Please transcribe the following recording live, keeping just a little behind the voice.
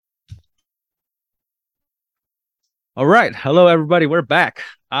All right. Hello, everybody. We're back.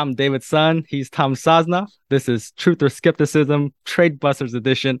 I'm David Sun. He's Tom Sosnoff. This is Truth or Skepticism, Trade Busters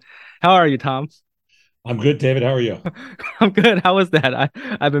Edition. How are you, Tom? I'm good, David. How are you? I'm good. How was that?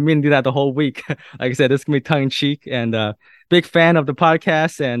 I've been meaning to do that the whole week. Like I said, this can be tongue in cheek and big fan of the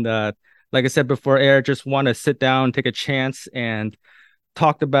podcast. And like I said before air, just want to sit down, take a chance, and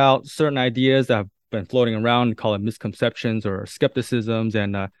talk about certain ideas that have been floating around, call it misconceptions or skepticisms.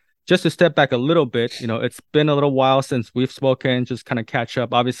 And just to step back a little bit, it's been a little while since we've spoken, just kind of catch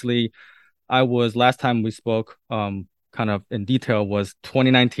up. Obviously, I was last time we spoke, kind of in detail was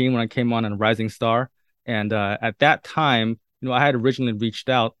 2019 when I came on Rising Star. And at that time, I had originally reached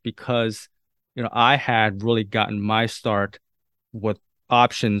out because, I had really gotten my start with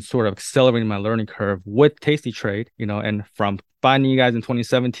options sort of accelerating my learning curve with Tasty Trade, and from finding you guys in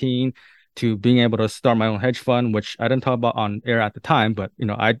 2017 to being able to start my own hedge fund, which I didn't talk about on air at the time, but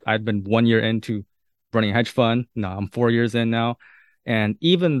I'd been 1 year into running a hedge fund. No, I'm 4 years in now. And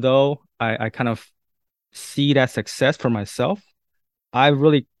even though I kind of see that success for myself, I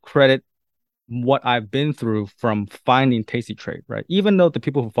really credit what I've been through from finding Tasty Trade, right? Even though the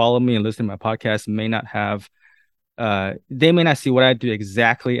people who follow me and listen to my podcast may not have they may not see what I do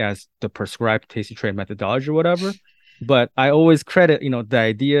exactly as the prescribed Tasty Trade methodology or whatever, but I always credit, the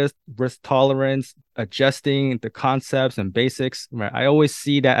ideas, risk tolerance, adjusting the concepts and basics, right? I always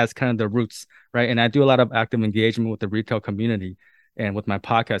see that as kind of the roots, right? And I do a lot of active engagement with the retail community and with my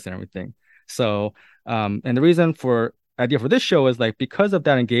podcast and everything. So, and the reason for idea for this show is like because of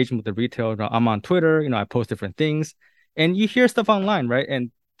that engagement with the retail, I'm on Twitter, I post different things and you hear stuff online, right? And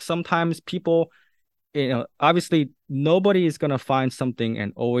sometimes people obviously nobody is going to find something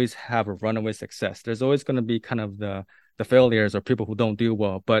and always have a runaway success. There's always going to be kind of the failures or people who don't do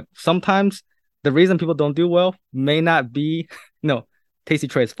well. But sometimes the reason people don't do well may not be, Tasty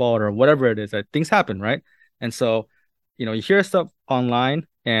Trade's fault or whatever it is. That things happen, right? And so, you hear stuff online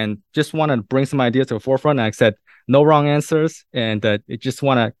and just want to bring some ideas to the forefront. And like I said, no wrong answers, and you just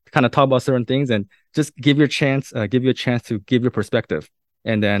want to kind of talk about certain things and just give you a chance to give your perspective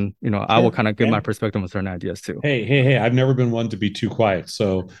and then I will Sure. kind of give Yeah. my perspective on certain ideas too. Hey. I've never been one to be too quiet.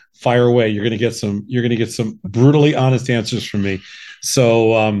 So fire away. You're gonna get some brutally honest answers from me.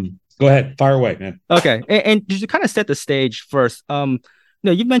 So go ahead, fire away, man. Okay, and just to kind of set the stage first,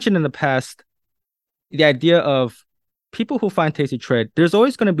 you've mentioned in the past the idea of people who find Tasty Trade. There's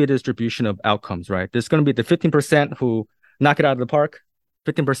always going to be a distribution of outcomes, right? There's going to be the 15% who knock it out of the park,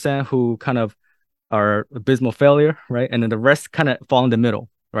 15% who kind of are abysmal failure, right? And then the rest kind of fall in the middle,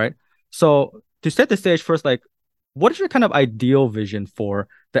 right? So to set the stage first, like, what is your kind of ideal vision for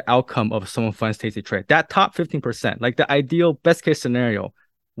the outcome of someone finds Tasty Trade? That top 15%, like the ideal best case scenario,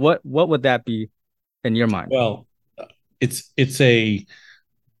 what would that be in your mind? Well, it's it's a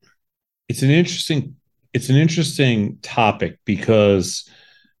it's an interesting topic because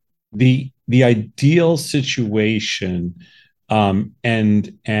the ideal situation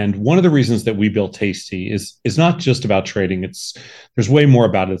and one of the reasons that we built Tasty is not just about trading. There's way more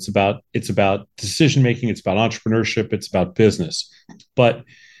about it. It's about decision making. It's about entrepreneurship. It's about business. But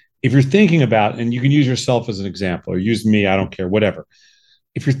if you're thinking about, and you can use yourself as an example, or use me, I don't care, whatever.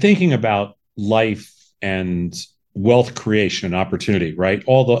 If you're thinking about life and wealth creation and opportunity, right?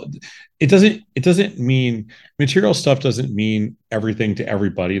 All the it doesn't mean material stuff doesn't mean everything to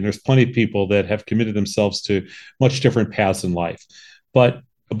everybody. And there's plenty of people that have committed themselves to much different paths in life. But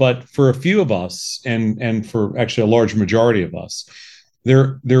but for a few of us, and for actually a large majority of us,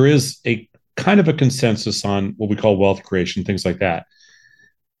 there is a kind of a consensus on what we call wealth creation, things like that.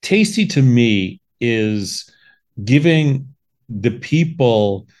 Tasty to me is giving the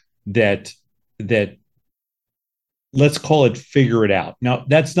people that let's call it figure it out. Now,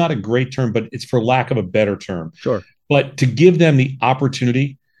 that's not a great term, but it's for lack of a better term. Sure. But to give them the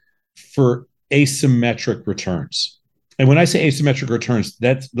opportunity for asymmetric returns. And when I say asymmetric returns,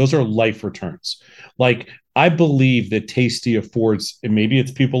 those are life returns. Like I believe that Tasty affords, and maybe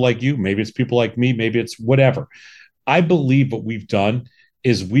it's people like you, maybe it's people like me, maybe it's whatever. I believe what we've done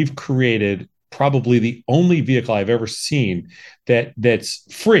is we've created probably the only vehicle I've ever seen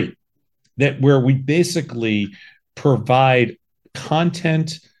that's free, that where we basically provide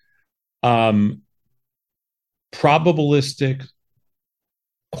content, um, probabilistic,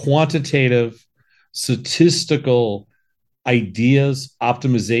 quantitative, statistical ideas,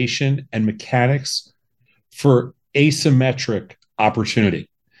 optimization, and mechanics for asymmetric opportunity.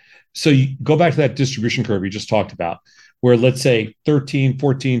 So you go back to that distribution curve you just talked about, where let's say 13,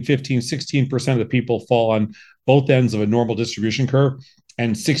 14, 15, 16% of the people fall on both ends of a normal distribution curve,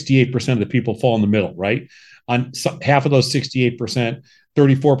 and 68% of the people fall in the middle, right? On half of those 68%,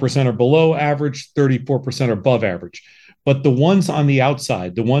 34% are below average, 34% are above average. But the ones on the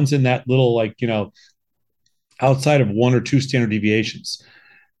outside, the ones in that little, like, outside of one or two standard deviations,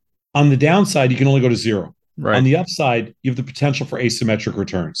 on the downside, you can only go to zero. On Right. the upside, you have the potential for asymmetric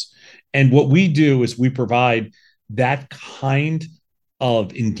returns. And what we do is we provide that kind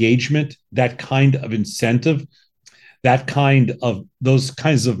of engagement, that kind of incentive, that kind of those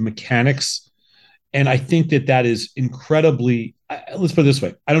kinds of mechanics. And I think that that is incredibly, let's put it this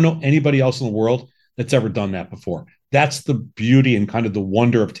way, I don't know anybody else in the world that's ever done that before. That's the beauty and kind of the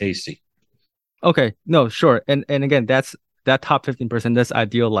wonder of Tasty. Okay. No, sure. And again, that's that top 15%, that's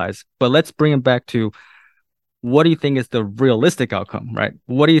idealized. But let's bring it back to what do you think is the realistic outcome, right?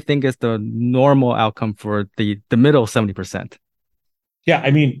 What do you think is the normal outcome for the middle 70%? Yeah, I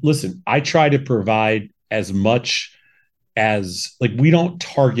mean, listen, I try to provide as much as, like, we don't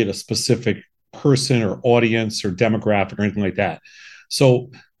target a specific person or audience or demographic or anything like that. So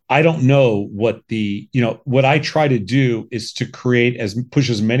I don't know what what I try to do is to create push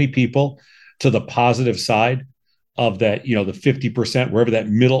as many people to the positive side of that, the 50%, wherever that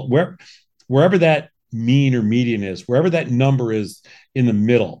middle, wherever that mean or median is, wherever that number is in the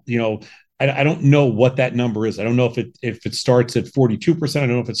middle, I don't know what that number is. I don't know if it starts at 42%. I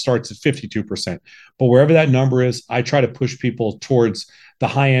don't know if it starts at 52%. But wherever that number is, I try to push people towards the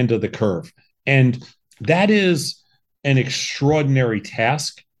high end of the curve. And that is an extraordinary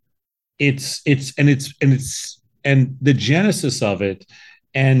task. And the genesis of it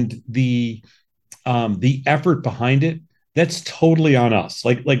and the effort behind it, that's totally on us.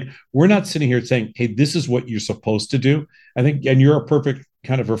 Like we're not sitting here saying, hey, this is what you're supposed to do. I think, and you're a perfect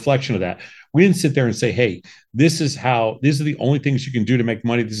kind of reflection of that. We didn't sit there and say, hey, these are the only things you can do to make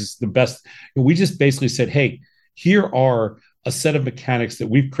money. This is the best. We just basically said, hey, here are a set of mechanics that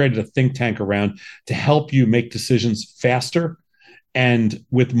we've created a think tank around to help you make decisions faster and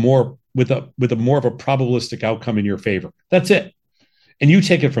with a more of a probabilistic outcome in your favor. That's it. And you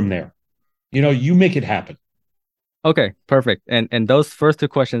take it from there. You make it happen. Okay, perfect. And those first two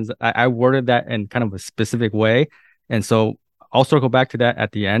questions, I worded that in kind of a specific way. And so I'll circle back to that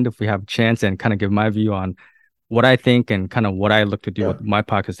at the end if we have a chance and kind of give my view on what I think and kind of what I look to do with Sure. my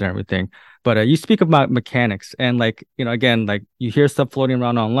pockets and everything. But you speak about mechanics and like, again, like you hear stuff floating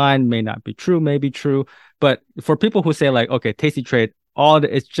around online, may not be true, may be true. But for people who say like, okay, Tasty Trade,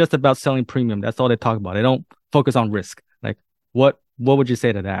 it's just about selling premium. That's all they talk about. They don't focus on risk. Like what would you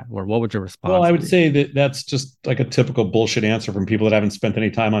say to that? Or what would your Well, response I would be? say that that's just like a typical bullshit answer from people that haven't spent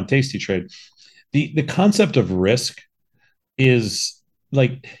any time on Tasty Trade. The concept of risk is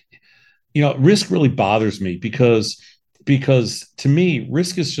like, risk really bothers me because to me,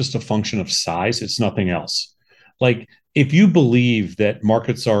 risk is just a function of size. It's nothing else. Like, if you believe that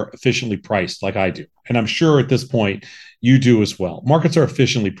markets are efficiently priced, like I do, and I'm sure at this point you do as well, markets are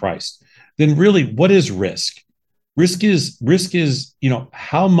efficiently priced, then really what is risk? Risk is,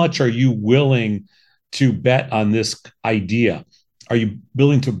 how much are you willing to bet on this idea? Are you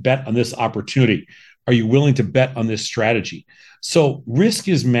willing to bet on this opportunity? Are you willing to bet on this strategy? So risk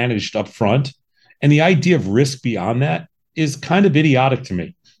is managed up front. And the idea of risk beyond that is kind of idiotic to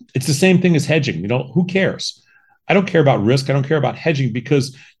me. It's the same thing as hedging. Who cares? I don't care about risk. I don't care about hedging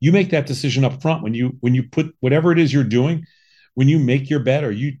because you make that decision up front when you put whatever it is you're doing, when you make your bet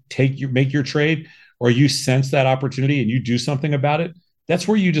or make your trade, or you sense that opportunity and you do something about it. That's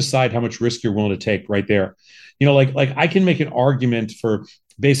where you decide how much risk you're willing to take right there. Like I can make an argument for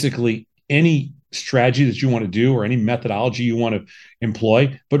basically any strategy that you want to do or any methodology you want to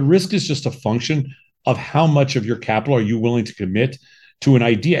employ, but risk is just a function of how much of your capital are you willing to commit to an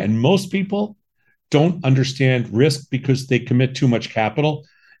idea. And most people don't understand risk because they commit too much capital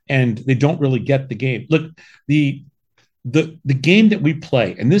and they don't really get the game. Look, the game that we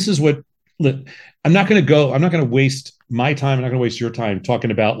play, and this is what, look, I'm not going to waste my time. I'm not going to waste your time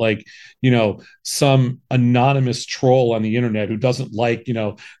talking about like, some anonymous troll on the internet who doesn't like,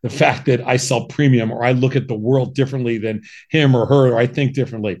 the fact that I sell premium or I look at the world differently than him or her, or I think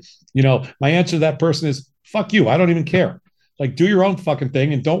differently. My answer to that person is fuck you. I don't even care. Like, do your own fucking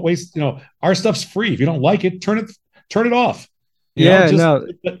thing and don't waste, our stuff's free. If you don't like it, turn it off, Yeah, just, no,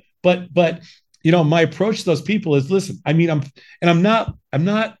 but my approach to those people is, listen, I mean, I'm not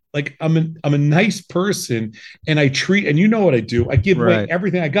like, I'm a nice person and and what I do. I give away right.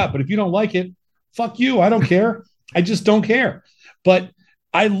 everything I got. But if you don't like it, fuck you. I don't care. I just don't care. But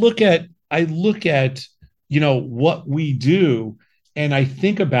I look at what we do, and I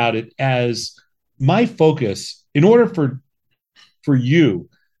think about it as my focus in order for you,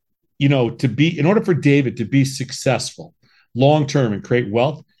 in order for David to be successful long term and create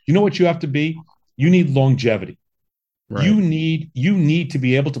wealth, you know what you have to be? You need longevity. Right. You need to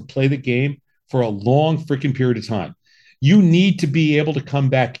be able to play the game for a long freaking period of time. You need to be able to come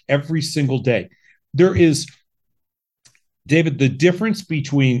back every single day. There is, David, the difference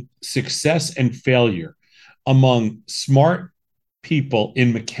between success and failure among smart people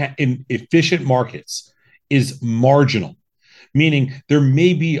in efficient markets is marginal, meaning there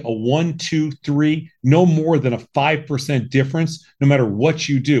may be a one, two, three, no more than a 5% difference, no matter what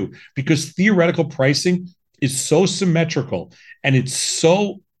you do, because theoretical pricing is so symmetrical and it's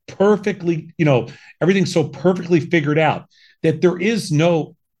so perfectly, everything's so perfectly figured out that there is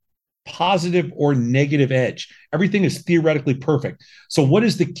no positive or negative edge. Everything is theoretically perfect. So, what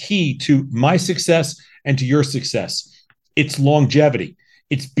is the key to my success and to your success? It's longevity.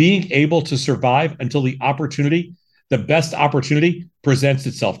 It's being able to survive until the best opportunity presents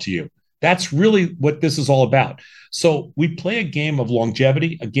itself to you. That's really what this is all about. So, we play a game of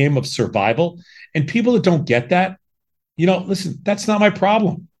longevity, a game of survival, and people that don't get that, listen, that's not my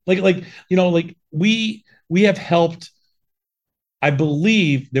problem. We have helped. I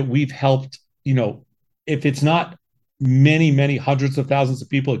believe that we've helped, if it's not many, many hundreds of thousands of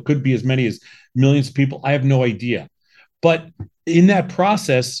people, it could be as many as millions of people. I have no idea. But in that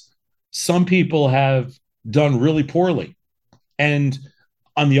process, some people have done really poorly. And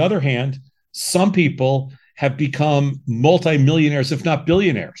on the other hand, some people have become multimillionaires, if not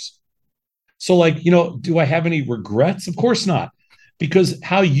billionaires. So, do I have any regrets? Of course not. Because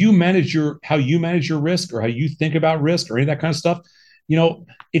how you manage your risk, or how you think about risk, or any of that kind of stuff,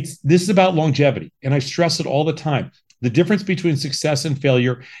 this is about longevity. And I stress it all the time. The difference between success and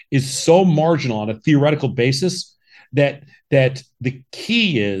failure is so marginal on a theoretical basis that the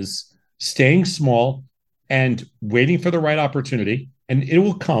key is staying small and waiting for the right opportunity, and it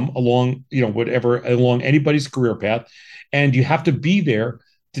will come along, along anybody's career path, and you have to be there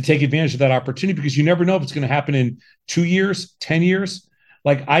to take advantage of that opportunity, because you never know if it's going to happen in 2 years, 10 years.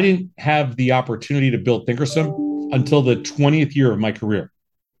 Like, I didn't have the opportunity to build Thinkorswim until the 20th year of my career.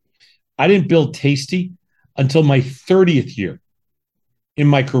 I didn't build Tasty until my 30th year in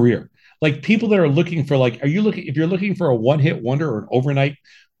my career. Like, people that are looking for, if you're looking for a one-hit wonder or an overnight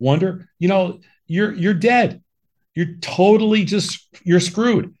wonder, you're dead. You're totally you're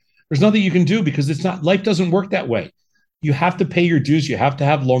screwed. There's nothing you can do, because life doesn't work that way. You have to pay your dues. You have to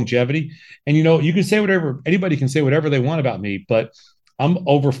have longevity. And, you can say anybody can say whatever they want about me, but I'm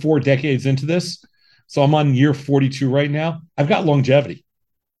over 4 decades into this. So I'm on year 42 right now. I've got longevity.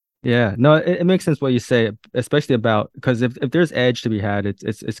 Yeah, no, it makes sense what you say, especially about, because if there's edge to be had,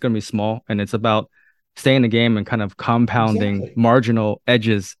 it's going to be small, and it's about staying in the game and kind of compounding Exactly. marginal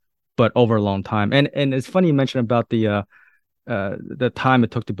edges, but over a long time. And it's funny you mentioned about the time it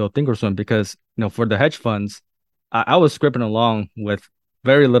took to build Thinkorswim, because for the hedge funds, I was scribbling along with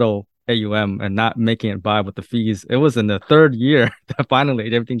very little AUM and not making it by with the fees. It was in the third year that finally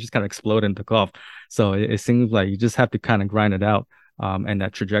everything just kind of exploded and took off. So it seems like you just have to kind of grind it out, and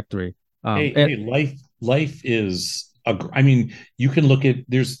that trajectory. Hey, life is I mean, you can look at,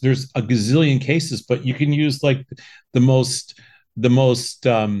 there's a gazillion cases, but you can use, like, the most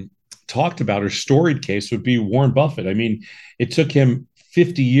talked about or storied case would be Warren Buffett. I mean, it took him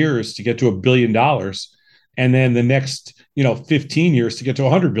 50 years to get to $1 billion, and then the next 15 years to get to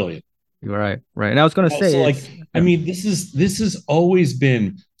 100 billion. Right, right. And I was going to So, say it's I yeah. mean, this has always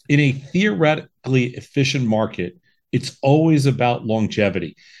been, in a theoretically efficient market, it's always about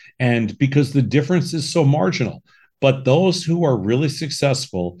longevity. And because the difference is so marginal, but those who are really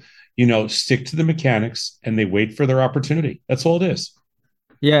successful, stick to the mechanics and they wait for their opportunity. That's all it is.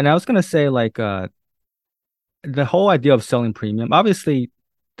 Yeah, and I was going to say, like, the whole idea of selling premium, obviously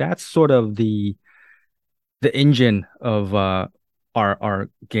that's sort of the engine of our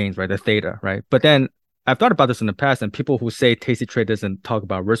gains, right? The theta, right? But then I've thought about this in the past, and people who say Tasty Trade doesn't talk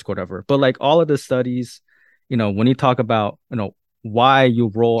about risk or whatever, but like all of the studies, when you talk about why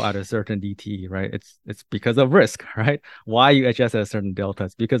you roll at a certain DT, right? It's because of risk, right? Why you adjust at a certain delta,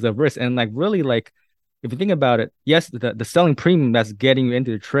 it's because of risk. And like, really, like, if you think about it, yes, the selling premium, that's getting you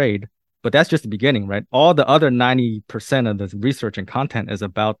into the trade, but that's just the beginning, right? All the other 90% of the research and content is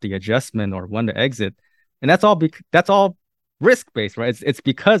about the adjustment or when to exit. And that's all risk based, right? It's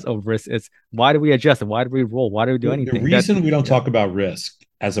because of risk. It's why do we adjust? Why do we roll? Why do we do The anything? That reason we don't Yeah. talk about risk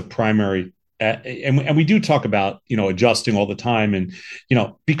as a primary, and we do talk about adjusting all the time, and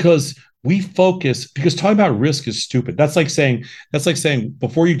because because talking about risk is stupid. That's like saying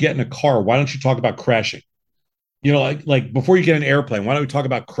before you get in a car, why don't you talk about crashing? Like before you get an airplane, why don't we talk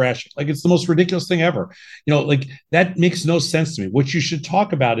about crashing? Like, it's the most ridiculous thing ever. Like, that makes no sense to me. What you should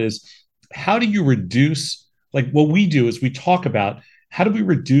talk about is, how do you reduce, like, what we do is we talk about how do we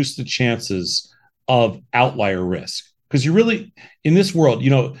reduce the chances of outlier risk. because you really, in this world,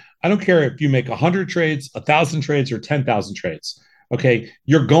 I don't care if you make 100 trades, 1,000 trades, or 10,000 trades. Okay,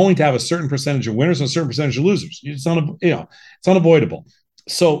 you're going to have a certain percentage of winners and a certain percentage of losers. It's unavoidable.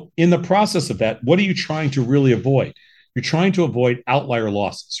 So in the process of that, what are you trying to really avoid? You're trying to avoid outlier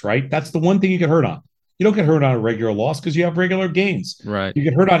losses, right? That's the one thing you get hurt on. You don't get hurt on a regular loss because you have regular gains. Right. You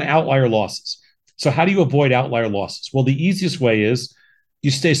get hurt on outlier losses. So how do you avoid outlier losses? Well, the easiest way is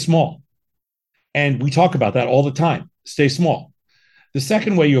you stay small. And we talk about that all the time. Stay small. The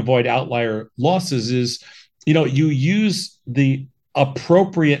second way you avoid outlier losses is, you use the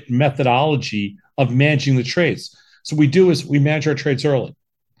appropriate methodology of managing the trades. So we do is we manage our trades early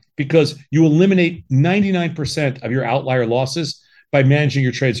because you eliminate 99% of your outlier losses by managing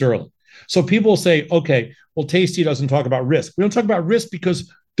your trades early. So people will say, okay, well, Tasty doesn't talk about risk. We don't talk about risk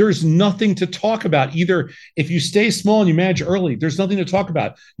because there's nothing to talk about. Either if you stay small and you manage early, there's nothing to talk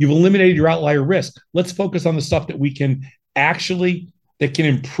about. You've eliminated your outlier risk. Let's focus on the stuff that that can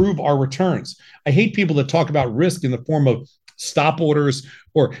improve our returns. I hate people that talk about risk in the form of stop orders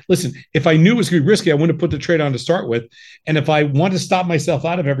or listen, if I knew it was going to be risky, I wouldn't have put the trade on to start with. And if I wanted to stop myself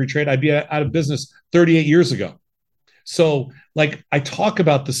out of every trade, I'd be out of business 38 years ago. So I talk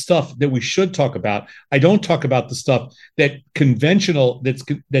about the stuff that we should talk about. I don't talk about the stuff that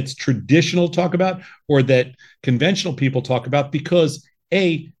that's traditional talk about or that conventional people talk about because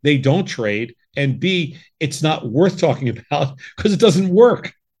A, they don't trade, and B, it's not worth talking about because it doesn't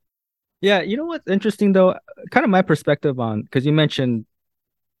work. Yeah, you know what's interesting though, kind of my perspective on because you mentioned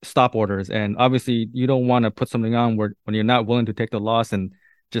stop orders, and obviously you don't want to put something on where when you're not willing to take the loss and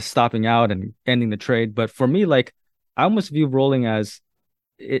just stopping out and ending the trade. But for me, I almost view rolling as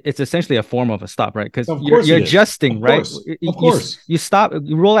it's essentially a form of a stop, right? Because you're adjusting, right? Of course. You stop,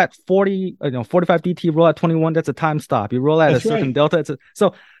 you roll at 40, 45 DT, roll at 21, that's a time stop. You roll at a certain delta.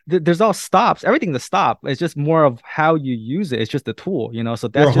 So there's all stops. Everything's a stop. It's just more of how you use it. It's just a tool, So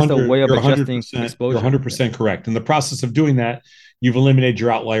that's just a way of adjusting exposure. You're 100% correct. In the process of doing that, you've eliminated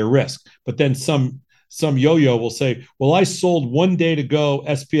your outlier risk. But then some yo-yo will say, well, I sold 1 day to go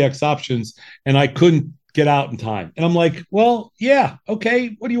SPX options and I couldn't get out in time. And I'm like, well, yeah,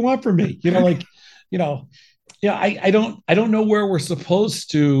 okay. What do you want from me? I don't know where we're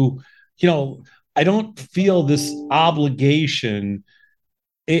supposed to, I don't feel this obligation.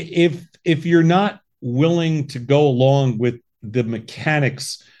 If you're not willing to go along with the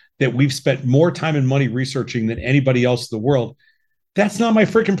mechanics that we've spent more time and money researching than anybody else in the world, that's not my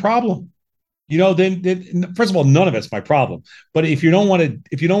freaking problem. Then first of all, none of it's my problem. But if you don't want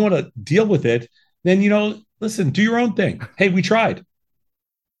to deal with it, then, listen, do your own thing. Hey, we tried.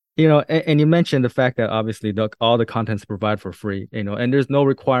 And you mentioned the fact that obviously all the content's provided for free, and there's no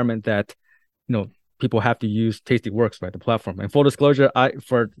requirement that, people have to use Tastyworks, right? The platform. And full disclosure,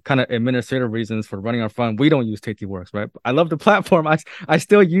 for kind of administrative reasons for running our fund, we don't use Tastyworks, right? I love the platform. I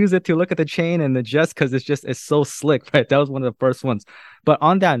still use it to look at the chain and adjust because it's so slick, right? That was one of the first ones. But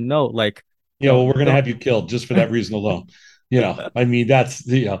on that note, well, we're gonna have you killed just for that reason alone. I mean, that's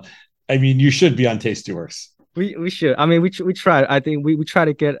you should be on Tastyworks. We should. I mean, we tried. I think we try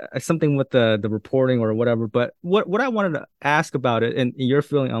to get something with the reporting or whatever. But what I wanted to ask about it and your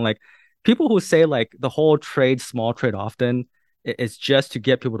feeling on people who say the whole small trade often is just to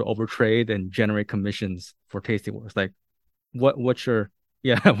get people to overtrade and generate commissions for Tastyworks. What's your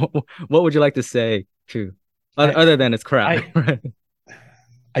what would you like to say to other than it's crap?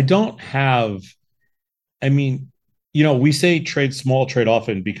 I don't have. I mean, we say trade small, trade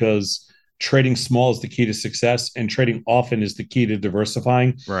often because trading small is the key to success and trading often is the key to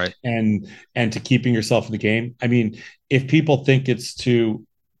diversifying, right? And to keeping yourself in the game. I mean, if people think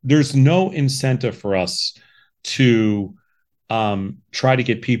there's no incentive for us to try to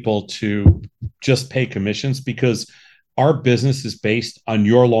get people to just pay commissions because our business is based on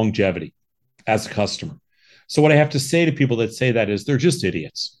your longevity as a customer. So what I have to say to people that say that is they're just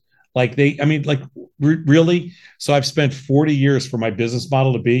idiots. Really? So I've spent 40 years for my business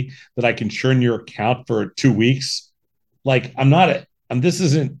model to be that I can churn your account for 2 weeks. This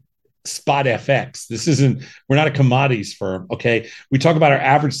isn't spot FX. We're not a commodities firm. Okay. We talk about our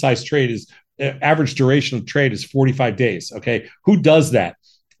average size trade average duration of trade is 45 days. Okay. Who does that?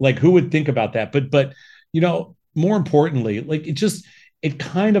 Who would think about that? But, more importantly, it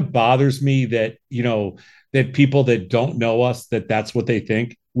kind of bothers me that, that people that don't know us, that's what they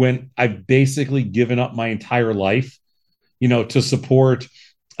think when I've basically given up my entire life, to support,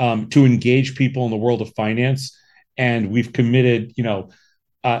 to engage people in the world of finance. And we've committed,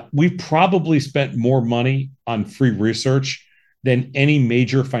 we've probably spent more money on free research than any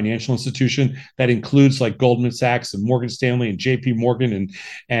major financial institution that includes like Goldman Sachs and Morgan Stanley and JP Morgan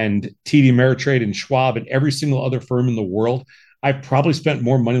and TD Ameritrade and Schwab and every single other firm in the world. I've probably spent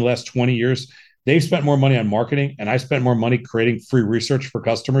more money the last 20 years. They've spent more money on marketing, and I spent more money creating free research for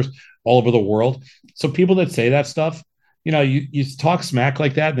customers all over the world. So people that say that stuff, you talk smack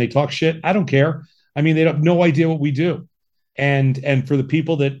like that and they talk shit. I don't care. I mean, they have no idea what we do. And for the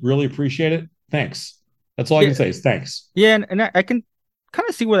people that really appreciate it, thanks. That's all I Yeah, can say is thanks. yeah, and I can kind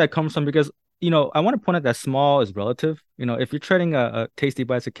of see where that comes from because I want to point out that small is relative. If you're trading a Tasty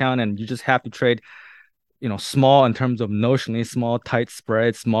Bites account and you just have to trade small in terms of notionally small, tight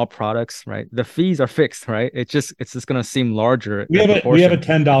spreads, small products, right? The fees are fixed, right? It's just gonna seem larger We in have a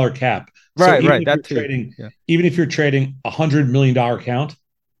proportion. $10 cap. So Right, right. That too. Yeah. even if you're trading $100 million account,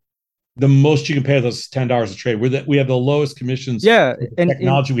 the most you can pay us is $10 a trade. We have the lowest commissions Yeah. with the And in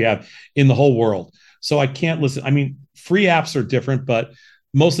technology we have in the whole world. So I can't listen. I mean, free apps are different, but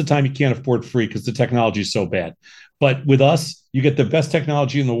most of the time you can't afford free because the technology is so bad. But with us, you get the best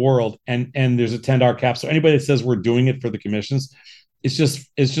technology in the world, and there's a $10 cap. So anybody that says we're doing it for the commissions, it's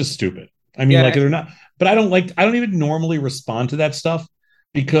just stupid. I mean, like yeah, it or not. But I don't even normally respond to that stuff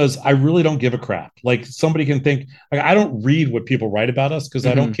because I really don't give a crap. Like somebody can think like I don't read what people write about us because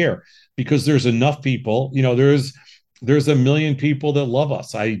I don't mhm. care because there's enough people, there's a million people that love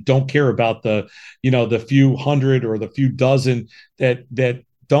us. I don't care about the few hundred or the few dozen that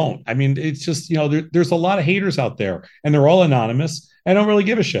don't. I mean, it's just, there's a lot of haters out there and they're all anonymous. I don't really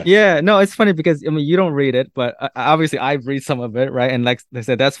give a shit. Yeah, no, it's funny because I mean you don't read it, but obviously I read some of it, right? And like I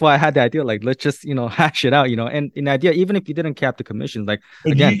said, that's why I had the idea, like let's just hash it out, and in idea, even if you didn't cap the commission, like But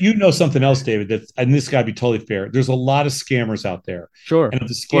you again, you know something else, David, and this got to be totally fair. There's a lot of scammers out there. sure, And of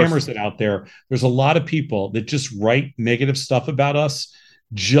the of course, scammers that out there, there's a lot of people that just write negative stuff about us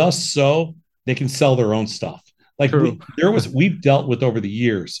just so they can sell their own stuff. Like true. we've dealt with over the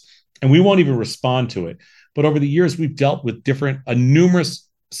years, and we won't even respond to it. But over the years, we've dealt with numerous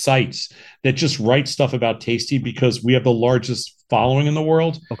sites that just write stuff about Tasty because we have the largest following in the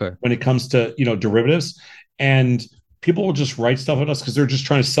world Okay. when it comes to derivatives. And people will just write stuff at us because they're just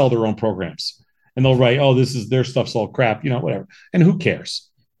trying to sell their own programs. And they'll write, "Oh, this is their stuff's all crap," whatever. And who cares?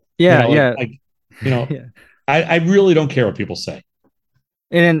 Yeah, yeah, Like, you know, yeah. I really don't care what people say.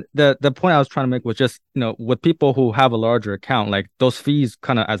 And then the point I was trying to make was just, with people who have a larger account, like those fees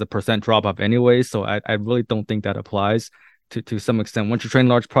kind of as a percent drop off anyway. So I really don't think that applies to some extent. Once you're trading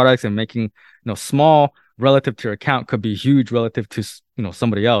large products and making, small relative to your account could be huge relative to,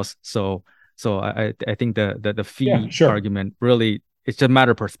 somebody else. So I think the Yeah, fee sure. argument really, it's just a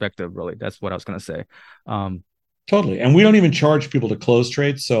matter of perspective, really. That's what I was gonna say. Um, Totally. And we don't even charge people to close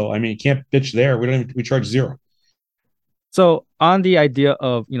trades. So I mean, you can't bitch there. We charge zero. So on the idea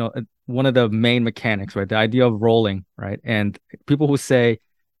of, one of the main mechanics, right? The idea of rolling, right? And people who say,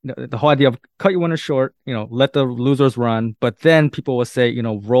 the whole idea of cut your winners short, let the losers run. But then people will say,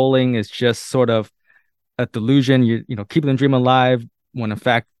 rolling is just sort of a delusion. Keeping the dream alive when in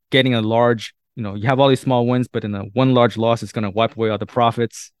fact getting a large, you have all these small wins, but in a one large loss is going to wipe away all the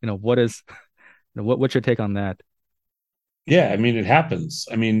profits. What's your take on that? Yeah, I mean, it happens.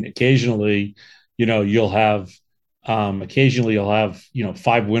 I mean, you know, you'll have occasionally you'll have,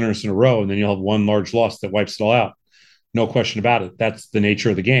 five winners in a row, and then you'll have one large loss that wipes it all out. No question about it. That's the nature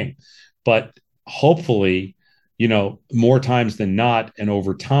of the game. But hopefully, more times than not, and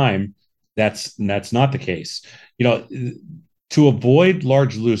over time, that's not the case. You know, to avoid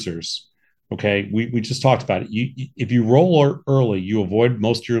large losers, okay, we just talked about it. If you roll early, you avoid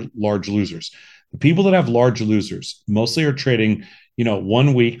most of your large losers. The people that have large losers mostly are trading,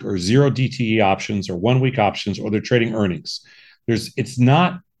 1 week or zero DTE options or 1 week options, or they're trading earnings. It's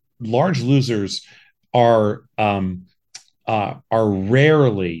not large losers are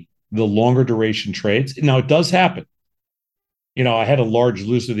rarely the longer duration trades. Now it does happen. I had a large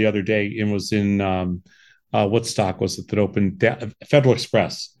loser the other day and was in what stock was it that opened? Federal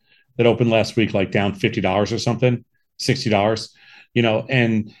Express that opened last week, like down $50 or something, $60.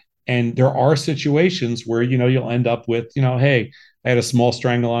 And there are situations where you'll end up with, hey, I had a small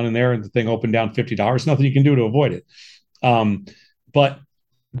strangle on in there and the thing opened down $50. Nothing you can do to avoid it. But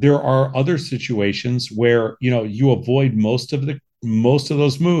there are other situations where you avoid most of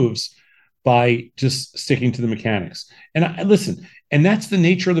those moves by just sticking to the mechanics. And listen, and that's the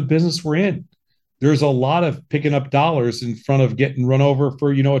nature of the business we're in. There's a lot of picking up dollars in front of getting run over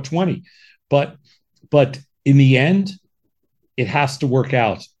for a 20. But in the end, it has to work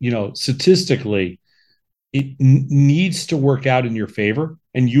out. Statistically, it needs to work out in your favor,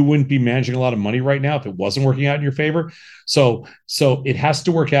 and you wouldn't be managing a lot of money right now if it wasn't working out in your favor. So it has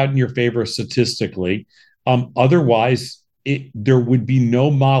to work out in your favor statistically. Otherwise, there would be no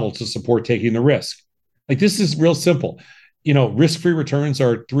model to support taking the risk. Like, this is real simple. Risk-free returns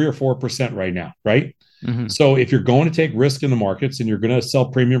are 3 or 4% right now, right? Hmm. So if you're going to take risk in the markets and you're going to sell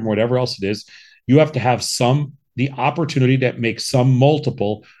premium, whatever else it is, you have to have the opportunity that makes some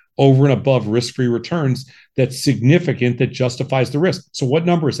multiple over and above risk-free returns that's significant, that justifies the risk. So what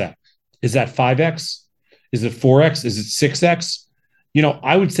number is that? Is that 5x? Is it 4x? Is it 6x?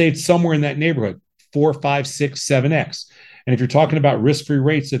 I would say it's somewhere in that neighborhood, 4, 5, 6, 7x. And if you're talking about risk-free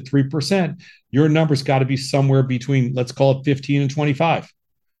rates at 3%, your number's got to be somewhere between, let's call it 15 and 25.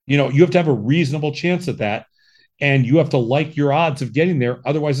 You have to have a reasonable chance at that, and you have to like your odds of getting there.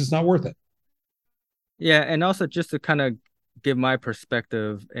 Otherwise, it's not worth it. Yeah, and also just to kind of give my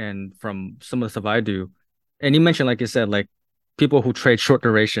perspective and from some of the stuff I do, and you mentioned, like you said, like people who trade short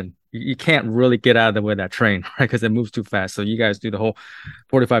duration, you can't really get out of the way of that train, right? Because it moves too fast. So you guys do the whole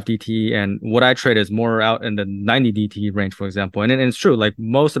 45 DT, and what I trade is more out in the 90 DT range, for example. And it's true, like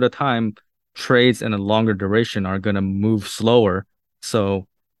most of the time, trades in a longer duration are gonna move slower, so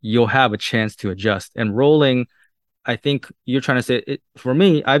you'll have a chance to adjust. And rolling, I think you're trying to say it, for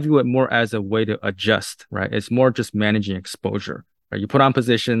me, I view it more as a way to adjust, right? It's more just managing exposure, right? You put on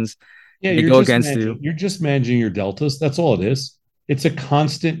positions, Yeah, they you're go just against managing. you. You're just managing your deltas. That's all it is. It's a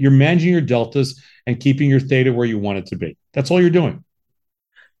constant. You're managing your deltas and keeping your theta where you want it to be. That's all you're doing.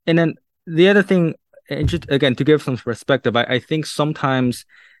 And then the other thing, and just again, to give some perspective, I think sometimes,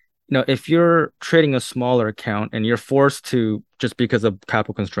 if you're trading a smaller account and you're forced to, just because of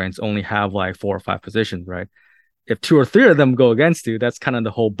capital constraints, only have like 4 or 5 positions, right? If two or three of them go against you, that's kind of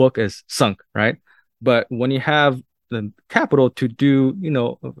the whole book is sunk, right? But when you have the capital to do,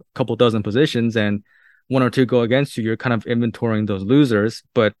 a couple dozen positions and one or two go against you, you're kind of inventorying those losers,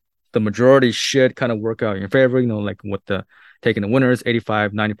 but the majority should kind of work out in your favor, like with the taking the winners,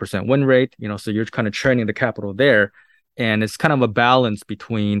 85, 90% win rate, so you're kind of training the capital there. And it's kind of a balance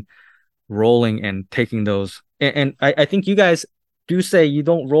between rolling and taking those. And I think you guys do say you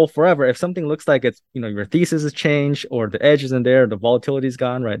don't roll forever. If something looks like it's, your thesis has changed or the edge isn't there, the volatility's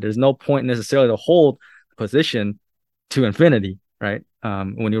gone, right? There's no point necessarily to hold the position to infinity, right?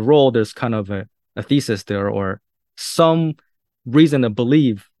 When you roll, there's kind of a thesis there or some reason to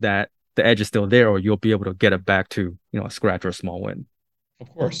believe that the edge is still there or you'll be able to get it back to, a scratch or a small win. Of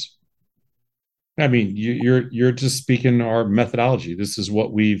course. I mean, you're just speaking our methodology. This is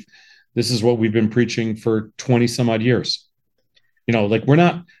what we've been preaching for 20 some odd years. Like, we're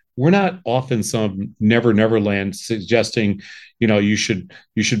not often some never land suggesting, you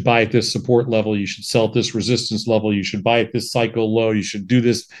should buy at this support level, you should sell at this resistance level, you should buy at this cycle low, you should do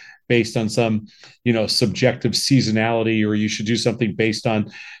this based on some, subjective seasonality, or you should do something based on,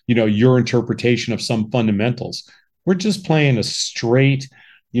 your interpretation of some fundamentals. We're just playing a straight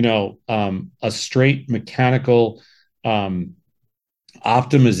mechanical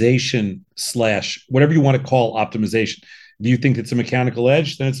optimization slash whatever you want to call optimization. If you think it's a mechanical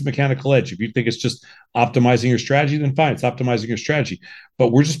edge, then it's a mechanical edge. If you think it's just optimizing your strategy, then fine, it's optimizing your strategy.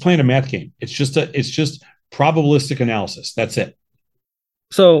 But we're just playing a math game. It's just probabilistic analysis. That's it.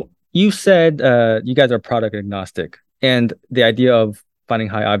 So you said you guys are product agnostic, and the idea of finding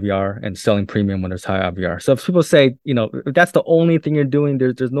high IVR and selling premium when there's high IVR. So if people say, if that's the only thing you're doing,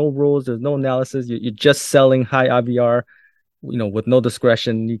 there's no rules, there's no analysis, you're just selling high IVR, with no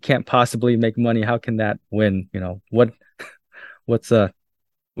discretion, you can't possibly make money. How can that win? What's what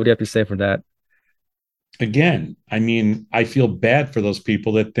do you have to say for that? Again, I mean, I feel bad for those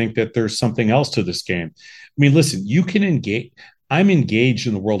people that think that there's something else to this game. I mean, listen, you can engage. I'm engaged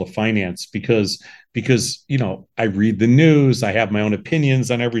in the world of finance because I read the news, I have my own opinions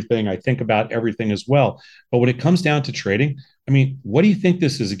on everything, I think about everything as well. But when it comes down to trading, I mean, what do you think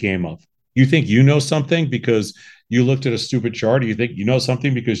this is a game of? You think you know something because you looked at a stupid chart? Or you think you know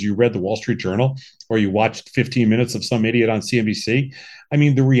something because you read the Wall Street Journal or you watched 15 minutes of some idiot on CNBC? I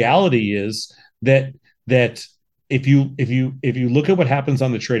mean, the reality is that if you look at what happens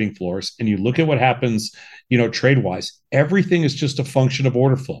on the trading floors and you look at what happens, trade wise, everything is just a function of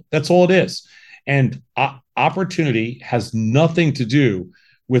order flow. That's all it is. And opportunity has nothing to do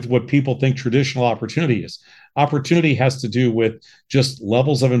with what people think traditional opportunity is. Opportunity has to do with just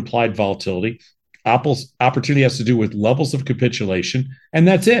levels of implied volatility. Opportunity has to do with levels of capitulation, and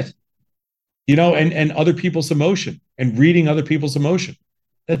that's it. And other people's emotion and reading other people's emotion.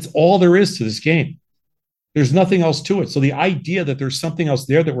 That's all there is to this game. There's nothing else to it. So the idea that there's something else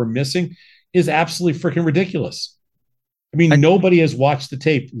there that we're missing is absolutely freaking ridiculous. I I, mean, nobody has watched the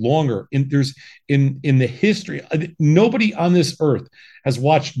tape longer. In the history, nobody on this earth has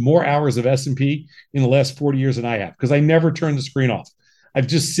watched more hours of S&P in the last 40 years than I have, because I never turn the screen off. I've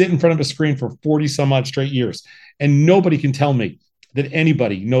just sit in front of a screen for 40 some odd straight years, and nobody can tell me that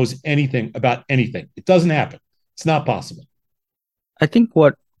anybody knows anything about anything. It doesn't happen. It's not possible. I think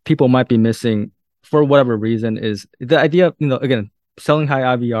what people might be missing for whatever reason is the idea of, again, selling high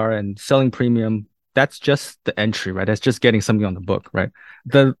IVR and selling premium. That's just the entry, right? That's just getting something on the book, right?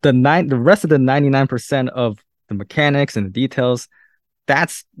 The rest of the 99% of the mechanics and the details,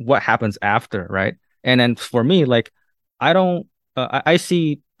 that's what happens after, right? And then for me, like, I don't, I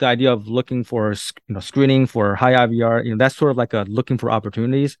see the idea of looking for, screening for high IVR, that's sort of like a looking for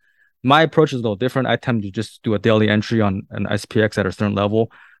opportunities. My approach is a little different. I tend to just do a daily entry on an SPX at a certain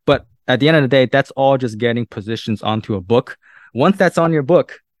level. But at the end of the day, that's all just getting positions onto a book. Once that's on your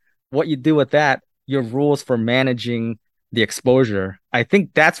book, what you do with that, your rules for managing the exposure, I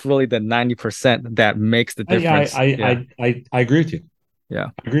think that's really the 90% that makes the difference. Yeah. I agree with you. Yeah.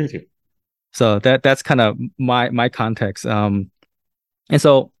 I agree with you. So that's kind of my context. And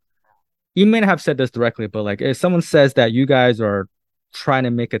so you may not have said this directly, but like if someone says that you guys are trying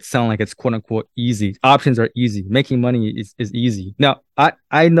to make it sound like it's quote unquote easy, options are easy, making money is easy. Now,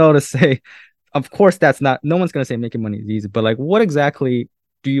 I know to say, of course, that's not, no one's gonna say making money is easy, but like what exactly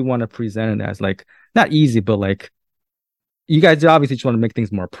do you want to present it as? Like not easy, but like you guys obviously just want to make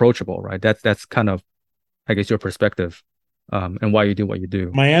things more approachable, right? That's kind of, I guess, your perspective, and why you do what you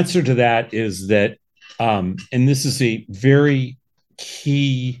do. My answer to that is that, and this is a very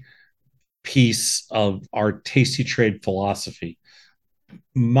key piece of our Tasty Trade philosophy.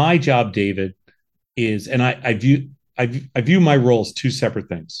 My job, David, is, and I view my role as two separate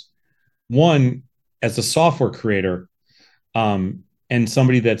things. One, as a software creator, and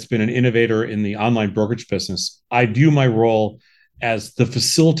somebody that's been an innovator in the online brokerage business, I view my role as the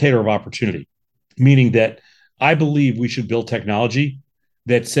facilitator of opportunity, meaning that I believe we should build technology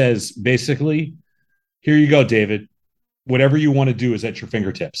that says basically, here you go, David. Whatever you want to do is at your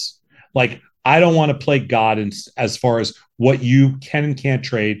fingertips. Like, I don't want to play God as far as what you can and can't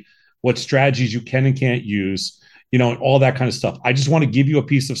trade, what strategies you can and can't use, and all that kind of stuff. I just want to give you a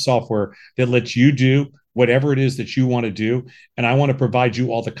piece of software that lets you do whatever it is that you want to do. And I want to provide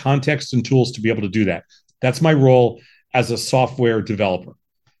you all the context and tools to be able to do that. That's my role as a software developer.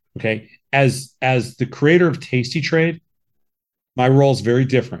 Okay. As the creator of Tasty Trade, my role is very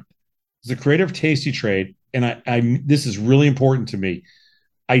different. As the creator of Tasty Trade, and I this is really important to me.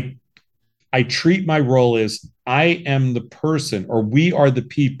 I I treat my role as I am the person, or we are the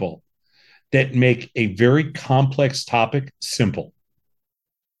people that make a very complex topic simple.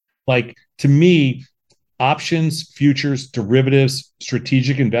 Like, to me, options, futures, derivatives,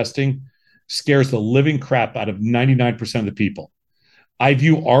 strategic investing scares the living crap out of 99% of the people. I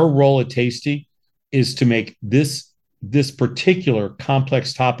view our role at Tasty is to make this particular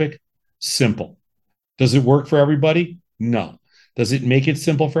complex topic simple. Does it work for everybody? No. Does it make it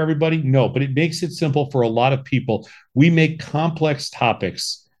simple for everybody? No, but it makes it simple for a lot of people. We make complex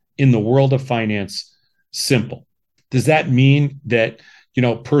topics in the world of finance simple. Does that mean that,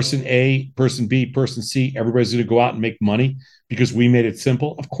 person A, person B, person C, everybody's going to go out and make money because we made it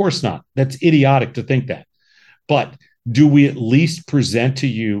simple? Of course not. That's idiotic to think that. But do we at least present to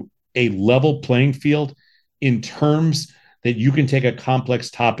you a level playing field in terms that you can take a complex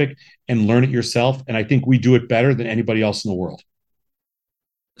topic and learn it yourself? And I think we do it better than anybody else in the world.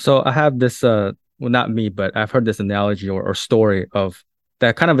 So I have this, well, not me, but I've heard this analogy or story of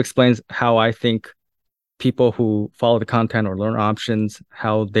that kind of explains how I think people who follow the content or learn options,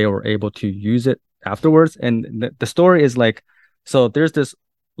 how they were able to use it afterwards. And the story is like, so there's this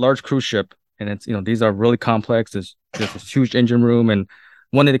large cruise ship, and it's, these are really complex. There's this huge engine room, and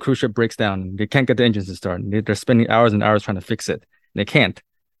one day the cruise ship breaks down and they can't get the engines to start. And they're spending hours and hours trying to fix it. And they can't.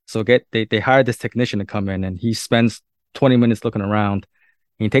 So they hire this technician to come in, and he spends 20 minutes looking around.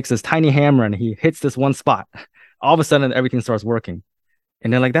 And he takes this tiny hammer and he hits this one spot. All of a sudden, everything starts working.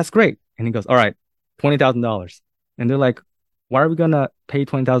 And they're like, that's great. And he goes, all right, $20,000. And they're like, why are we going to pay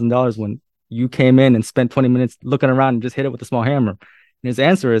 $20,000 when you came in and spent 20 minutes looking around and just hit it with a small hammer? And his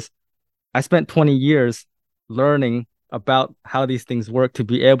answer is, I spent 20 years learning about how these things work to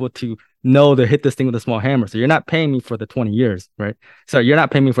be able to know to hit this thing with a small hammer. So you're not paying me for the 20 years, right? So you're not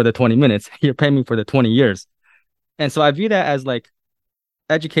paying me for the 20 minutes. You're paying me for the 20 years. And so I view that as like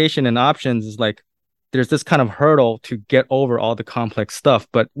education and options is like, there's this kind of hurdle to get over all the complex stuff.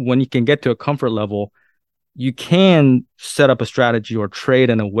 But when you can get to a comfort level, you can set up a strategy or trade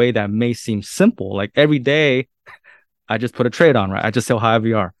in a way that may seem simple. Like every day, I just put a trade on, right? I just sell high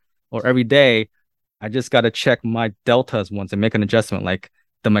VR. Or every day, I just got to check my deltas once and make an adjustment. Like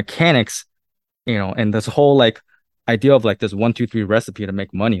the mechanics, and this whole like idea of like this 1, 2, 3 recipe to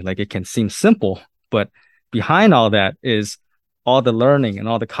make money. Like it can seem simple, but behind all that is all the learning and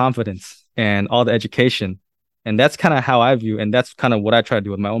all the confidence and all the education. And that's kind of how I view, and that's kind of what I try to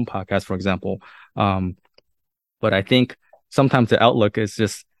do with my own podcast, for example. Um, but I think sometimes the outlook is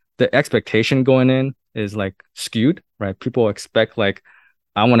just the expectation going in is like skewed, right? People expect like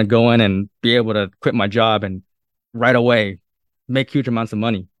I want to go in and be able to quit my job and right away make huge amounts of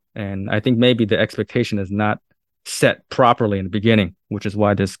money. And I think maybe the expectation is not set properly in the beginning, which is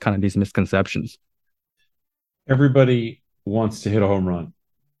why there's kind of these misconceptions. Everybody wants to hit a home run,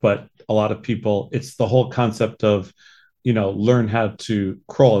 but a lot of people, it's the whole concept of, learn how to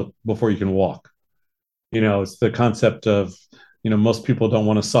crawl before you can walk. It's the concept of, most people don't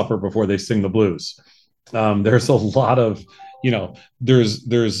want to suffer before they sing the blues. There's a lot of,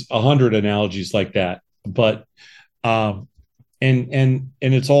 there's 100 analogies like that, but um, and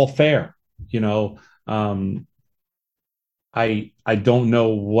it's all fair. You know, um, I don't know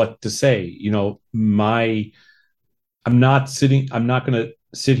what to say. I'm not going to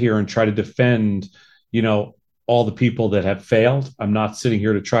sit here and try to defend, you know, all the people that have failed. I'm not sitting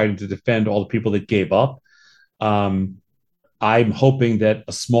here to try to defend all the people that gave up. Um, I'm hoping that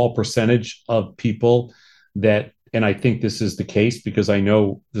a small percentage of people that, and I think this is the case because I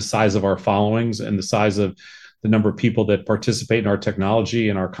know the size of our followings and the size of the number of people that participate in our technology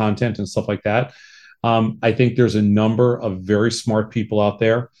and our content and stuff like that. I think there's a number of very smart people out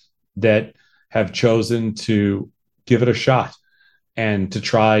there that have chosen to give it a shot and to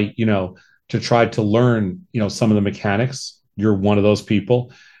try to learn, some of the mechanics. You're one of those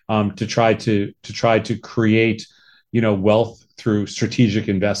people. To try to create, wealth through strategic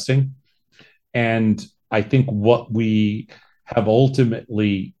investing. And I think what we have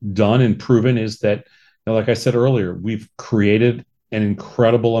ultimately done and proven is that, like I said earlier, we've created an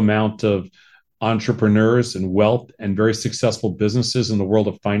incredible amount of entrepreneurs and wealth and very successful businesses in the world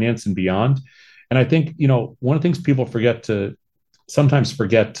of finance and beyond. And I think, one of the things people sometimes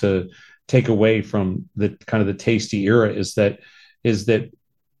forget to take away from the kind of the Tasty era is that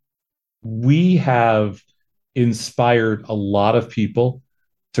we have inspired a lot of people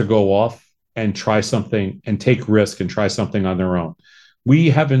to go off and try something and take risk and try something on their own.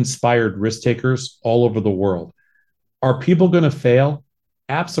 We have inspired risk takers all over the world. Are people going to fail?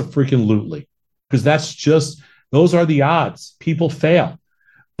 Absolutely. Because those are the odds. People fail.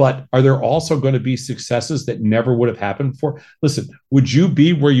 But are there also going to be successes that never would have happened before? Listen, would you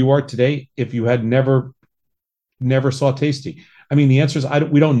be where you are today if you had never saw Tasty? I mean, the answer is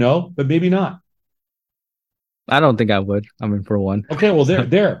we don't know, but maybe not. I don't think I would. I mean, for one. Okay, well, So,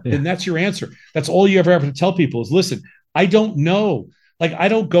 then yeah. that's your answer. That's all you ever have to tell people is, listen, I don't know. Like, I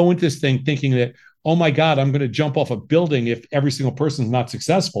don't go into this thing thinking that, oh my God, I'm going to jump off a building if every single person is not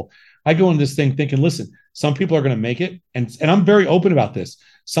successful. I go into this thing thinking, listen, some people are going to make it, and I'm very open about this.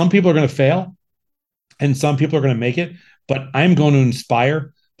 Some people are going to fail, and some people are going to make it. But I'm going to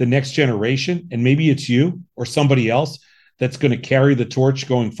inspire the next generation, and maybe it's you or somebody else that's going to carry the torch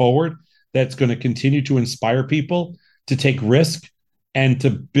going forward. That's going to continue to inspire people to take risk and to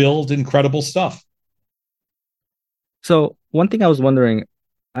build incredible stuff. So one thing I was wondering,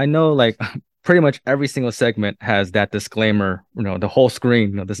 I know like pretty much every single segment has that disclaimer, the whole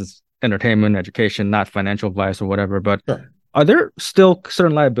screen, this is entertainment, education, not financial advice or whatever. But Sure. are there still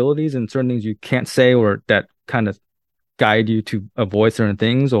certain liabilities and certain things you can't say or that kind of guide you to avoid certain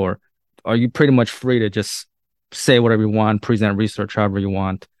things? Or are you pretty much free to just say whatever you want, present research however you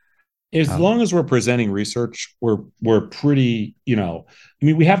want? As Um, long as we're presenting research, we're pretty, I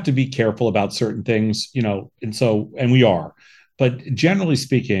mean, we have to be careful about certain things, and we are. But generally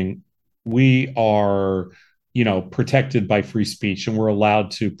speaking, we are, protected by free speech and we're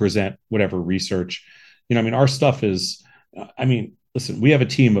allowed to present whatever research. I mean, our stuff is, I mean, listen, we have a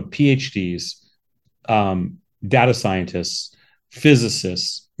team of PhDs, data scientists,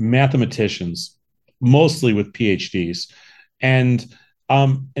 physicists, mathematicians, mostly with PhDs. And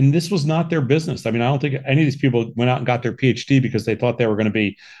this was not their business. I mean, I don't think any of these people went out and got their PhD because they thought they were going to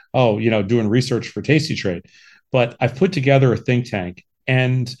be, doing research for Tasty Trade. But I've put together a think tank,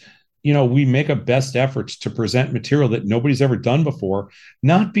 and we make a best efforts to present material that nobody's ever done before,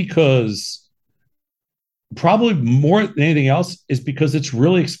 not because probably more than anything else is because it's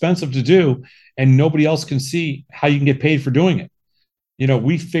really expensive to do and nobody else can see how you can get paid for doing it.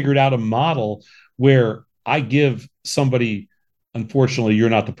 We figured out a model where I give somebody, unfortunately, you're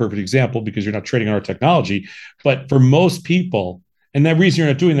not the perfect example because you're not trading on our technology, but for most people, and the reason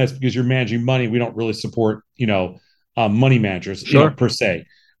you're not doing that is because you're managing money. We don't really support, money managers, sure. per se.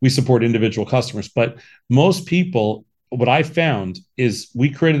 We support individual customers, but most people, what I found is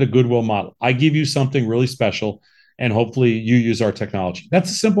we created a goodwill model. I give you something really special, and hopefully you use our technology. That's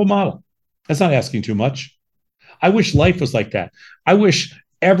a simple model. That's not asking too much. I wish life was like that. I wish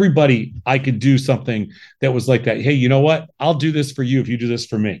everybody I could do something that was like that. Hey, you know what? I'll do this for you if you do this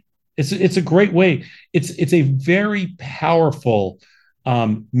for me. It's a great way. It's a very powerful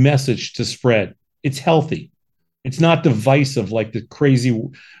message to spread. It's healthy. It's not divisive like the crazy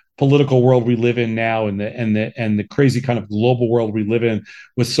political world we live in now, and the crazy kind of global world we live in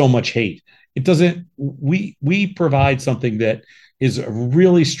with so much hate. It doesn't. We provide something that is a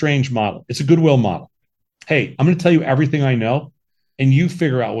really strange model. It's a goodwill model. Hey, I'm going to tell you everything I know, and you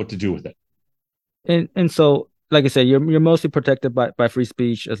figure out what to do with it. And so, like I said, you're mostly protected by free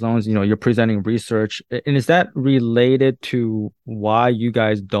speech as long as you're presenting research. And is that related to why you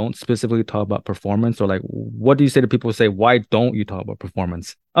guys don't specifically talk about performance, or like what do you say to people who say why don't you talk about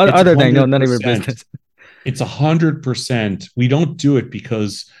performance It's other than none of your 100%. business? It's 100%. We don't do it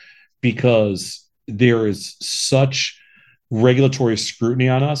because there is such regulatory scrutiny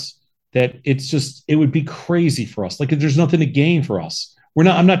on us that it would be crazy for us. Like there's nothing to gain for us.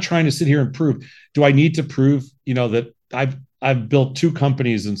 I'm not trying to sit here and prove. Do I need to prove, that I've built two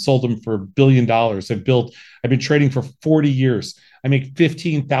companies and sold them for $1 billion. I've been trading for 40 years. I make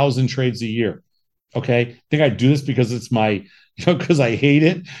 15,000 trades a year. Okay. Think I do this because it's my, because I hate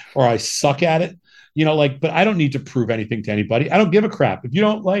it or I suck at it. But I don't need to prove anything to anybody. I don't give a crap. If you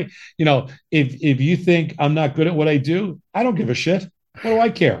don't if you think I'm not good at what I do, I don't give a shit. What do I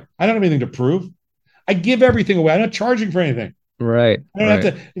care? I don't have anything to prove. I give everything away. I'm not charging for anything. Right. I don't have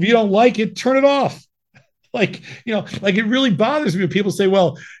to, if you don't like it, turn it off. Like it really bothers me when people say,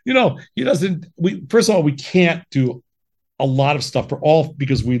 well, he doesn't, first of all, we can't do a lot of stuff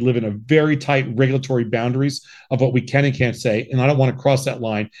because we live in a very tight regulatory boundaries of what we can and can't say. And I don't want to cross that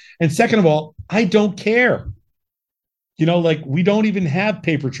line. And second of all, I don't care. We don't even have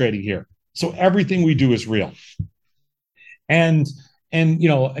paper trading here. So everything we do is real. And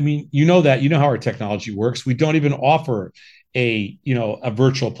that, how our technology works. We don't even offer a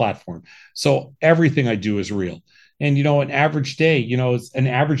virtual platform. So everything I do is real. And, an average day, an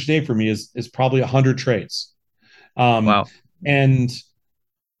average day for me is probably 100 trades. Wow. And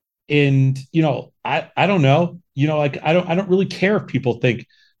I don't know, I don't really care if people think,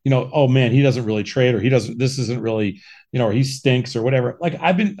 oh man, he doesn't really trade, or this isn't really, or he stinks or whatever. Like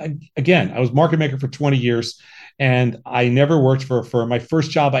I was market maker for 20 years and I never worked for a firm. My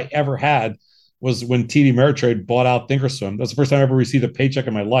first job I ever had was when TD Ameritrade bought out Thinkorswim. That's the first time I ever received a paycheck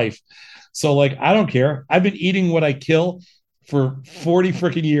in my life. So I don't care. I've been eating what I kill for 40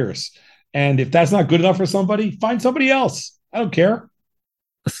 freaking years. And if that's not good enough for somebody, find somebody else. I don't care.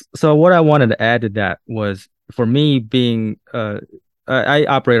 So what I wanted to add to that was, for me being I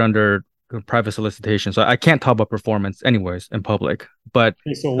operate under private solicitation, so I can't talk about performance anyways in public. But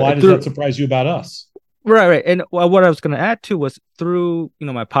okay, so why does that surprise you about us? Right. And what I was going to add to was through,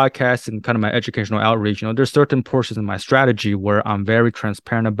 my podcast and kind of my educational outreach, there's certain portions of my strategy where I'm very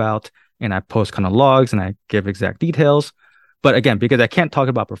transparent about, and I post kind of logs and I give exact details. But again, because I can't talk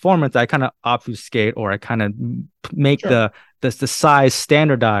about performance, I kind of obfuscate, or I kind of make the size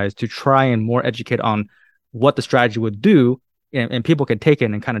standardized to try and more educate on what the strategy would do, and people can take it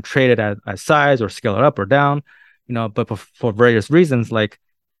and kind of trade it as size or scale it up or down, but for various reasons, like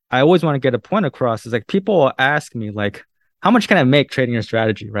I always want to get a point across is like people will ask me like, how much can I make trading your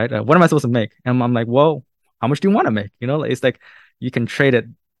strategy, right? What am I supposed to make? And I'm like, well, how much do you want to make? It's like you can trade it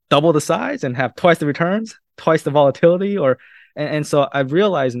double the size and have twice the returns, twice the volatility, and so I've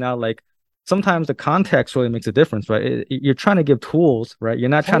realized now, like sometimes the context really makes a difference, right? You're trying to give tools, right? You're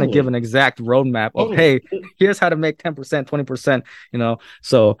not trying to give an exact roadmap of, hey, here's how to make 10%, 20%,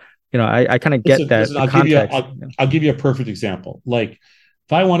 So, I kind of get that. Listen, I'll give you a perfect example. Like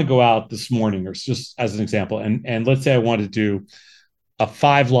if I want to go out this morning, or just as an example, and let's say I want to do a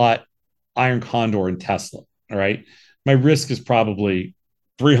 5-lot iron condor in Tesla, all right? My risk is probably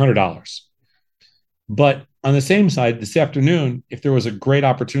 $300. But on the same side, this afternoon, if there was a great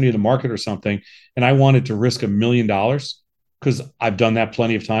opportunity in the market or something, and I wanted to risk $1 million, because I've done that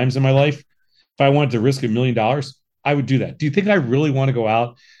plenty of times in my life, if I wanted to risk $1 million, I would do that. Do you think I really want to go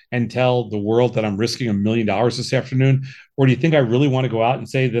out and tell the world that I'm risking $1 million this afternoon? Or do you think I really want to go out and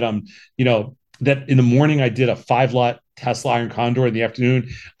say that that in the morning I did a 5-lot Tesla iron condor, in the afternoon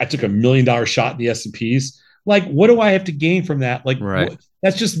I took $1 million shot in the S&Ps? Like, what do I have to gain from that? Like, right.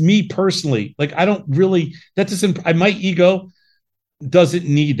 That's just me personally. Like, I don't really, that doesn't, my ego doesn't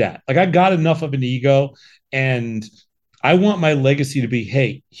need that. Like, I got enough of an ego, and I want my legacy to be,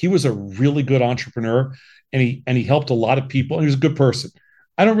 hey, he was a really good entrepreneur, and he helped a lot of people, and he was a good person.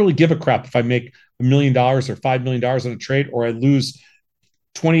 I don't really give a crap if I make $1 million or $5 million on a trade, or I lose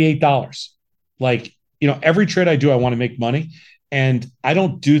 $28. Like, every trade I do, I want to make money. And I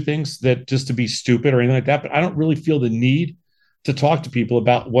don't do things that just to be stupid or anything like that, but I don't really feel the need to talk to people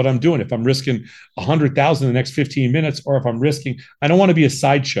about what I'm doing. If I'm risking 100,000 in the next 15 minutes, or if I'm risking, I don't want to be a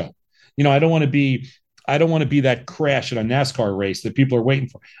sideshow. I don't want to be, I don't want to be that crash at a NASCAR race that people are waiting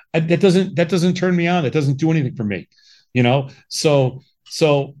for. That doesn't turn me on. That doesn't do anything for me.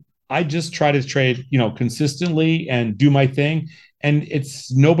 So I just try to trade, consistently and do my thing, and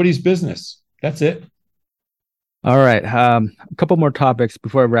it's nobody's business. That's it. All right. A couple more topics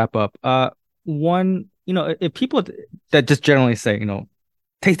before I wrap up. One, if people that just generally say,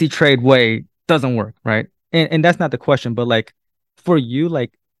 tasty trade way doesn't work, right? And that's not the question, but like for you,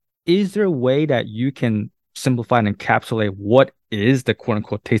 like, is there a way that you can simplify and encapsulate what is the quote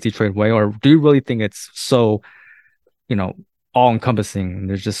unquote tasty trade way? Or do you really think it's so, you know, all encompassing?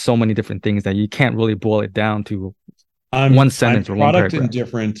 There's just so many different things that you can't really boil it down to one I'm sentence or one product paragraph.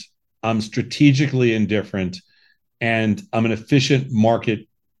 indifferent. I'm strategically indifferent, and I'm an efficient market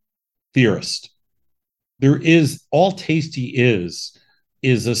theorist. There is all tasty is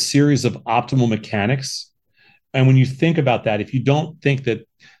a series of optimal mechanics. And when you think about that, if you don't think that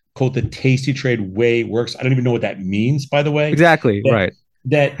quote the tasty trade way works, I don't even know what that means, by the way. Exactly, That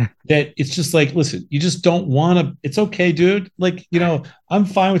right. that it's just like, listen, you just don't want to. It's okay, dude. Like, I'm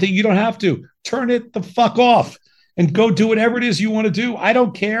fine with it. You don't have to turn it the fuck off and go do whatever it is you want to do. I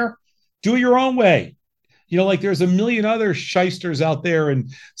don't care. Do it your own way. Like there's a million other shysters out there, and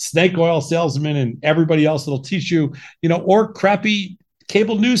snake oil salesmen and everybody else that'll teach you, or crappy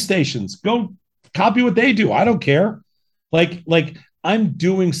cable news stations. Go copy what they do. I don't care. Like I'm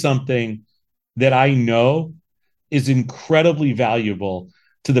doing something that I know is incredibly valuable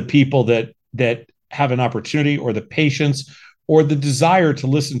to the people that have an opportunity or the patience or the desire to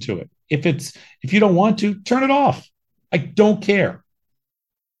listen to it. If you don't want to, turn it off. I don't care.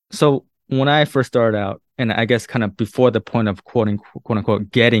 So when I first started out, and I guess kind of before the point of quote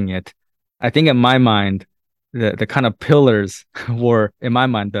unquote getting it, I think in my mind, the kind of pillars were in my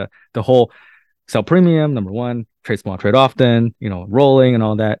mind the whole sell premium, number one, trade small, trade often, rolling and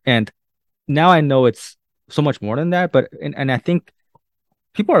all that. And now I know it's so much more than that. But and I think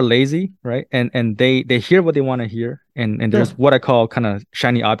people are lazy, right? And they hear what they want to hear, and there's Sure. what I call kind of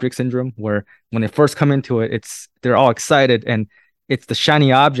shiny object syndrome, where when they first come into it, they're all excited, and it's the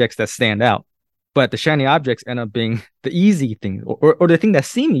shiny objects that stand out. But the shiny objects end up being the easy thing, or the thing that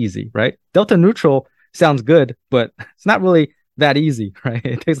seem easy, right? Delta neutral sounds good, but it's not really that easy, right?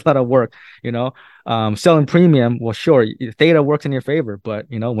 It takes a lot of work, you know. Selling premium, well, sure, theta works in your favor, but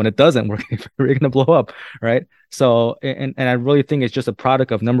when it doesn't work, you're gonna blow up, right? So, and I really think it's just a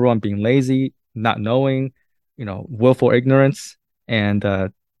product of number one being lazy, not knowing, willful ignorance, and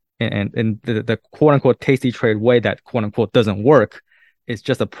the quote unquote tasty trade way that quote unquote doesn't work. It's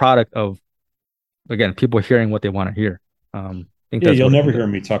just a product of, again, people hearing what they want to hear. I think Yeah, that's you'll what it never comes hear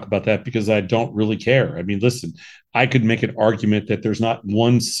down. me talk about that because I don't really care. I mean, listen, I could make an argument that there's not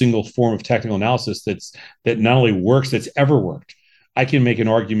one single form of technical analysis that not only works, that's ever worked. I can make an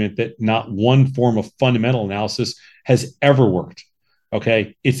argument that not one form of fundamental analysis has ever worked.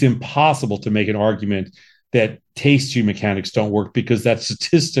 Okay. It's impossible to make an argument that taste tube mechanics don't work because that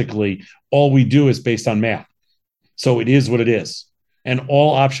statistically all we do is based on math. So it is what it is. And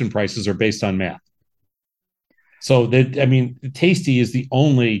all option prices are based on math. So that, I mean, tasty is the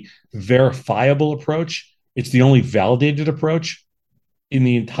only verifiable approach. It's the only validated approach in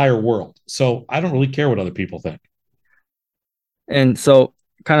the entire world. So I don't really care what other people think. And so,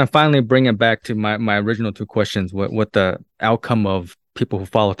 kind of finally bring it back to my original two questions: what the outcome of people who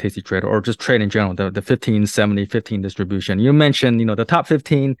follow Tasty Trade or just trade in general, the 15, 70, 15 distribution. You mentioned, the top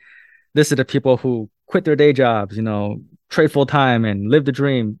 15. This is the people who quit their day jobs, trade full time and live the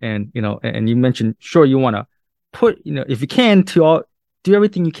dream. And and you mentioned, sure, you want to put, if you can, to all do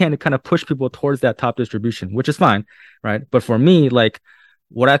everything you can to kind of push people towards that top distribution, which is fine, right? But for me, like,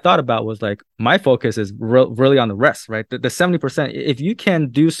 what I thought about was like my focus is really on the rest, right? The 70%, if you can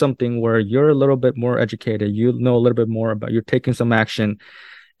do something where you're a little bit more educated, you know a little bit more about, you're taking some action,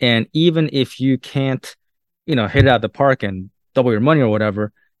 and even if you can't, hit it out of the park and double your money or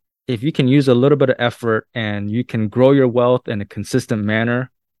whatever, if you can use a little bit of effort and you can grow your wealth in a consistent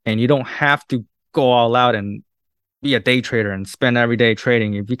manner, and you don't have to go all out and be a day trader and spend every day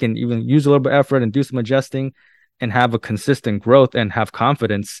trading, if you can even use a little bit of effort and do some adjusting and have a consistent growth and have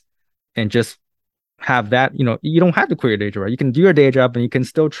confidence and just have that, you don't have to quit your day job, right? You can do your day job and you can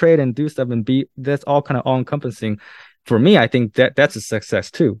still trade and do stuff and be, that's all kind of all encompassing. For me, I think that that's a success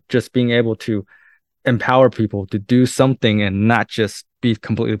too. Just being able to empower people to do something and not just be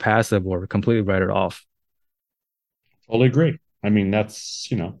completely passive or completely write it off. Totally agree. I mean, that's,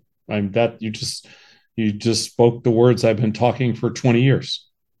 I'm that you just, You just spoke the words I've been talking for 20 years.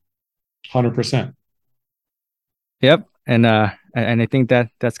 100%. Yep. And I think that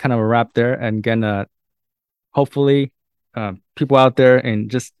that's kind of a wrap there. And again, hopefully, people out there, and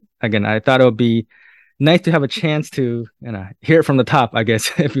just again, I thought it would be nice to have a chance to hear it from the top, I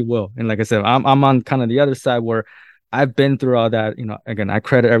guess, if you will. And like I said, I'm on kind of the other side where I've been through all that. Again, I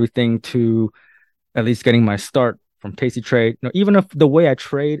credit everything to at least getting my start from Tasty Trade. Even if the way I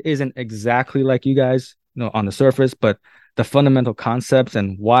trade isn't exactly like you guys, on the surface, but the fundamental concepts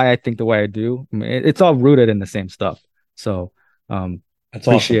and why I think the way I do, I mean, it's all rooted in the same stuff. So, That's awesome.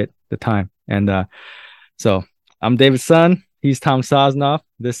 appreciate the time. And so I'm David Sun. He's Tom Sosnoff.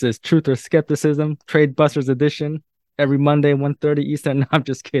 This is Truth or Skepticism, Trade Busters Edition. Every Monday, 1:30 Eastern. No, I'm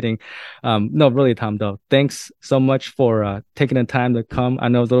just kidding. No, really, Tom, though. Thanks so much for taking the time to come. I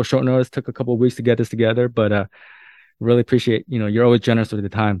know it was a little short notice, took a couple of weeks to get this together, but really appreciate, you're always generous with the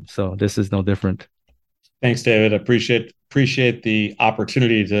time. So this is no different. Thanks, David. Appreciate the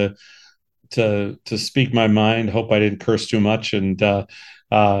opportunity to speak my mind. Hope I didn't curse too much, and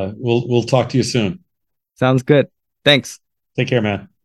we'll talk to you soon. Sounds good. Thanks. Take care, man.